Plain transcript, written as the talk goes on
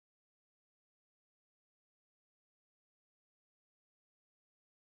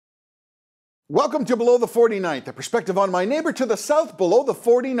Welcome to Below the 49th, a perspective on my neighbor to the south below the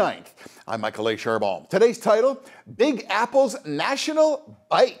 49th. I'm Michael A. Charbon. Today's title, Big Apple's National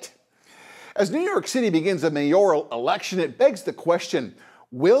Bite. As New York City begins a mayoral election, it begs the question,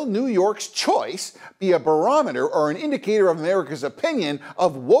 will New York's choice be a barometer or an indicator of America's opinion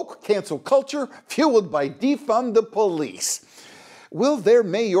of woke cancel culture fueled by Defund the Police? Will their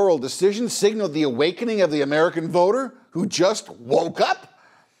mayoral decision signal the awakening of the American voter who just woke up?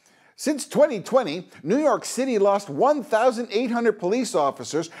 Since 2020, New York City lost 1,800 police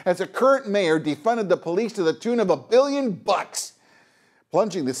officers as the current mayor defunded the police to the tune of $1 billion,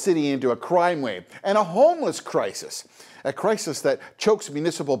 plunging the city into a crime wave and a homeless crisis. A crisis that chokes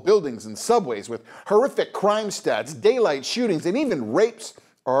municipal buildings and subways with horrific crime stats, daylight shootings, and even rapes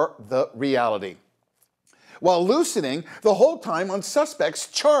are the reality. While loosening the whole time on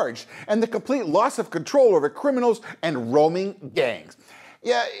suspects charged and the complete loss of control over criminals and roaming gangs.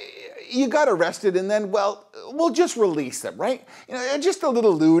 Yeah, you got arrested and then, well, we'll just release them, right? You know, just a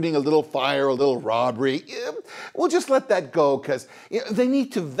little looting, a little fire, a little robbery. We'll just let that go because they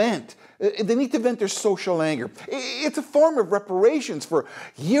need to vent. They need to vent their social anger. It's a form of reparations for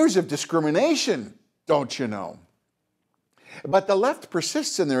years of discrimination, don't you know? But the left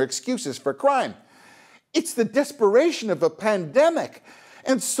persists in their excuses for crime. It's the desperation of a pandemic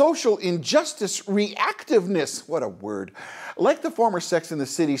and social injustice reactiveness. What a word. Like the former Sex and the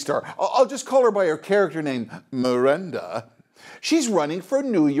City star, I'll just call her by her character name, Miranda. She's running for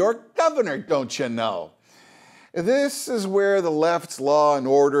New York governor, don't you know? This is where the left's law and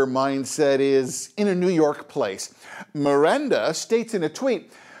order mindset is in a New York place. Miranda states in a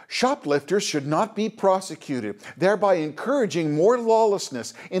tweet, shoplifters should not be prosecuted, thereby encouraging more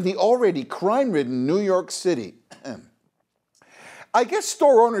lawlessness in the already crime-ridden New York City. I guess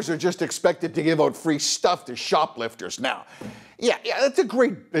store owners are just expected to give out free stuff to shoplifters now. Yeah, that's a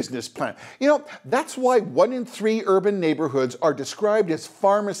great business plan. You know, that's why 1 in 3 urban neighborhoods are described as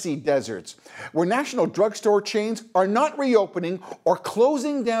pharmacy deserts, where national drugstore chains are not reopening or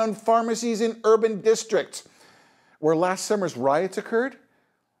closing down pharmacies in urban districts, where last summer's riots occurred.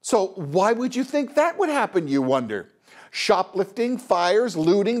 So why would you think that would happen, you wonder? Shoplifting, fires,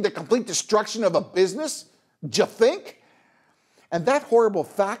 looting, the complete destruction of a business? Do you think? And that horrible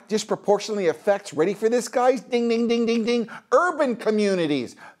fact disproportionately affects, ready for this, guys? Ding, ding, ding, ding, ding, urban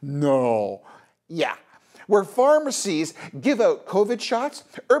communities. No. Yeah. Where pharmacies give out COVID shots,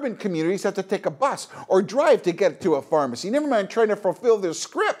 urban communities have to take a bus or drive to get to a pharmacy, never mind trying to fulfill their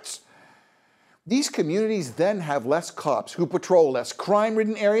scripts. These communities then have less cops who patrol less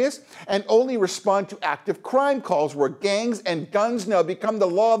crime-ridden areas and only respond to active crime calls where gangs and guns now become the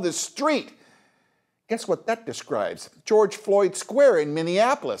law of the street. Guess what that describes? George Floyd Square in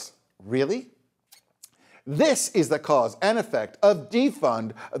Minneapolis. Really? This is the cause and effect of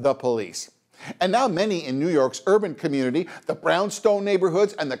Defund the Police. And now many in New York's urban community, the brownstone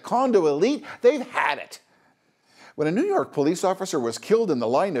neighborhoods and the condo elite, they've had it. When a New York police officer was killed in the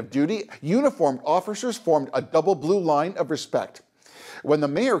line of duty, uniformed officers formed a double blue line of respect. When the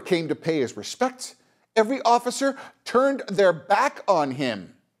mayor came to pay his respects, every officer turned their back on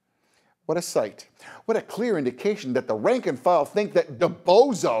him. What a sight. What a clear indication that the rank and file think that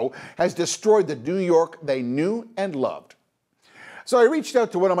DeBozo has destroyed the New York they knew and loved. So I reached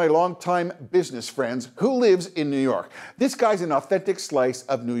out to one of my longtime business friends who lives in New York. This guy's an authentic slice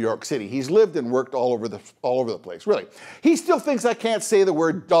of New York City. He's lived and worked all over the place, really. He still thinks I can't say the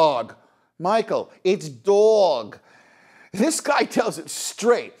word dog. Michael, it's dog. This guy tells it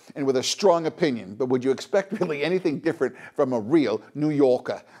straight and with a strong opinion, but would you expect really anything different from a real New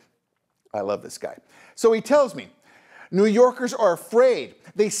Yorker? I love this guy. So he tells me, New Yorkers are afraid.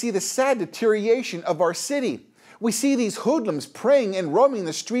 They see the sad deterioration of our city. We see these hoodlums preying and roaming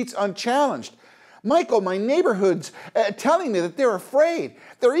the streets unchallenged. Michael, my neighborhood's telling me that they're afraid.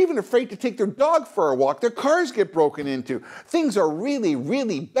 They're even afraid to take their dog for a walk. Their cars get broken into. Things are really,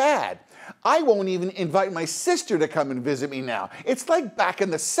 really bad. I won't even invite my sister to come and visit me now. It's like back in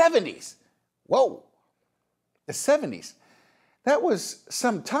the 70s. Whoa, the 70s. That was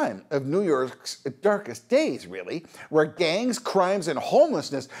some time of New York's darkest days, really, where gangs, crimes, and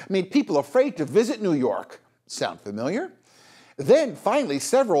homelessness made people afraid to visit New York. Sound familiar? Then, finally,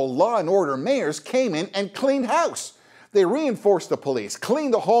 several law and order mayors came in and cleaned house. They reinforced the police,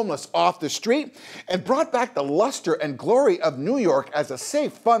 cleaned the homeless off the street, and brought back the luster and glory of New York as a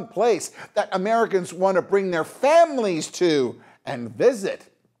safe, fun place that Americans want to bring their families to and visit.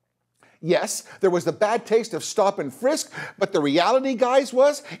 Yes, there was the bad taste of stop and frisk, but the reality, guys,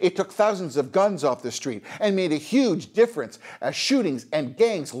 was it took thousands of guns off the street and made a huge difference as shootings and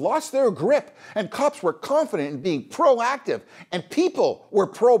gangs lost their grip and cops were confident in being proactive and people were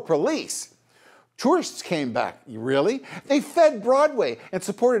pro-police. Tourists came back. Really? They fed Broadway and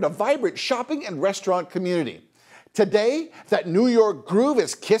supported a vibrant shopping and restaurant community. Today, that New York groove,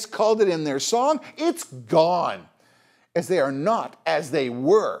 as Kiss called it in their song, it's gone, as they are not as they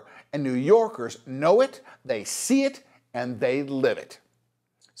were, and New Yorkers know it, they see it, and they live it.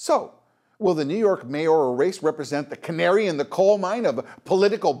 So, will the New York mayoral race represent the canary in the coal mine of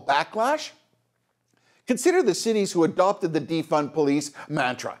political backlash? Consider the cities who adopted the Defund Police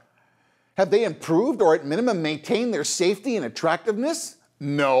mantra. Have they improved or at minimum maintained their safety and attractiveness?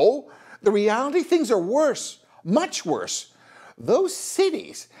 No. The reality, things are worse. Much worse. Those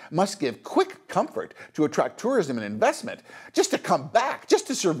cities must give quick comfort to attract tourism and investment, just to come back, just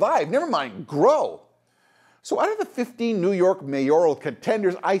to survive, never mind grow. So out of the 15 New York mayoral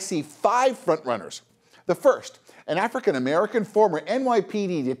contenders, I see 5 frontrunners. The first, an African-American former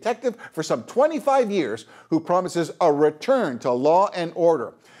NYPD detective for some 25 years who promises a return to law and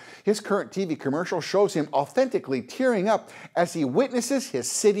order. His current TV commercial shows him authentically tearing up as he witnesses his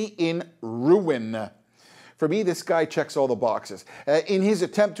city in ruin. For me, this guy checks all the boxes in his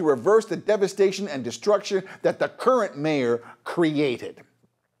attempt to reverse the devastation and destruction that the current mayor created.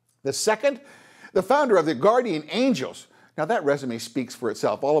 The second, the founder of the Guardian Angels. Now that resume speaks for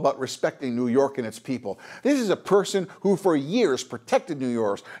itself, all about respecting New York and its people. This is a person who for years protected New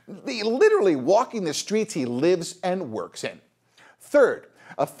Yorkers, literally walking the streets he lives and works in. Third,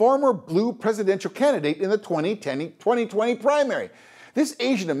 a former blue presidential candidate in the 2020 primary. This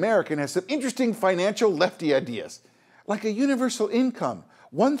Asian American has some interesting financial lefty ideas, like a universal income,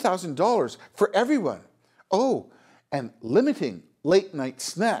 $1,000 for everyone. Oh, and limiting late-night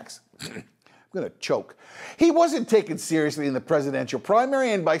snacks. I'm going to choke. He wasn't taken seriously in the presidential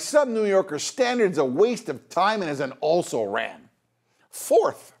primary, and by some New Yorker standards, a waste of time and as an also-ran.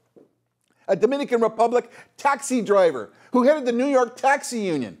 Fourth, a Dominican Republic taxi driver who headed the New York Taxi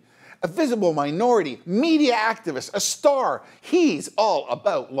Union. A visible minority, media activist, a star. He's all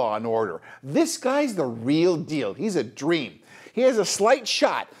about law and order. This guy's the real deal. He's a dream. He has a slight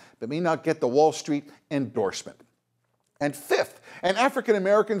shot, but may not get the Wall Street endorsement. And fifth, an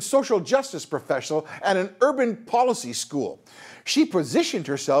African-American social justice professional at an urban policy school. She positioned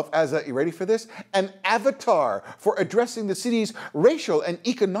herself as you ready for this? An avatar for addressing the city's racial and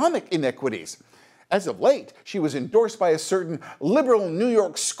economic inequities. As of late, she was endorsed by a certain liberal New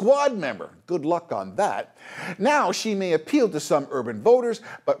York squad member. Good luck on that. Now she may appeal to some urban voters,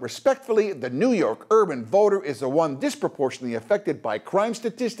 but respectfully, the New York urban voter is the one disproportionately affected by crime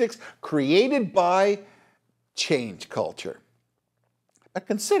statistics created by change culture. But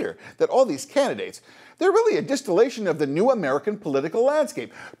consider that all these candidates, they're really a distillation of the new American political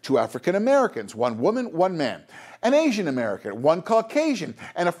landscape. 2 African Americans, 1 woman, 1 man. An Asian American, 1 Caucasian,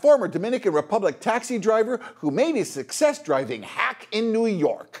 and a former Dominican Republic taxi driver who made his success driving hack in New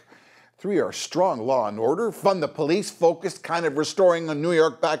York. 3 are strong law and order, fund the police, focused, kind of restoring New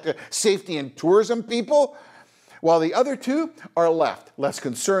York back to safety and tourism people. While the other 2 are left, less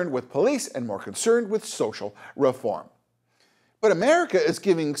concerned with police and more concerned with social reform. But America is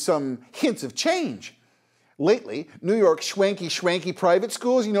giving some hints of change. Lately, New York's schwanky private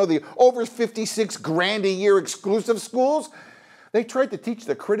schools, you know, the over 56 grand a year exclusive schools, they tried to teach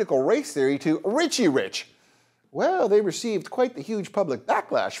the critical race theory to Richie Rich. Well, they received quite the huge public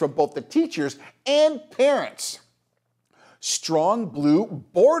backlash from both the teachers and parents. Strong blue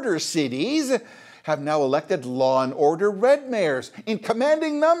border cities have now elected law and order red mayors in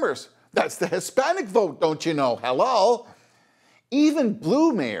commanding numbers. That's the Hispanic vote, don't you know? Hello? Even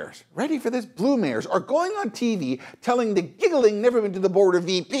blue mayors, ready for this, blue mayors are going on TV telling the giggling never-been-to-the-border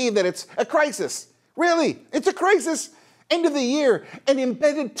VP that it's a crisis. Really, it's a crisis. End of the year, and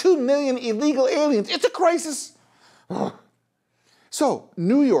embedded 2 million illegal aliens. It's a crisis. Ugh. So,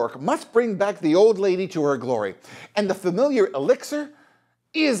 New York must bring back the old lady to her glory. And the familiar elixir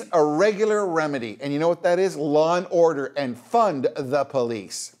is a regular remedy. And you know what that is? Law and order, and fund the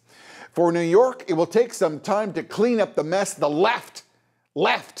police. For New York, it will take some time to clean up the mess the left.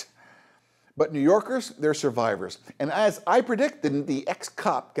 But New Yorkers, they're survivors. And as I predicted, the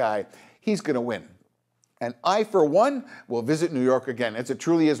ex-cop guy, he's going to win. And I, for one, will visit New York again, as it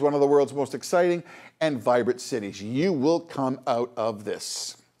truly is one of the world's most exciting and vibrant cities. You will come out of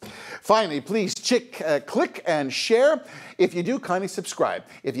this. Finally, please click and share. If you do, kindly subscribe.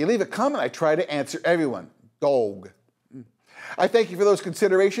 If you leave a comment, I try to answer everyone. Dog. I thank you for those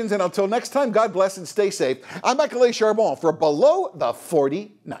considerations, and until next time, God bless and stay safe. I'm Michael A. Charbon for Below the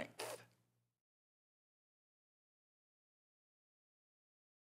 49th.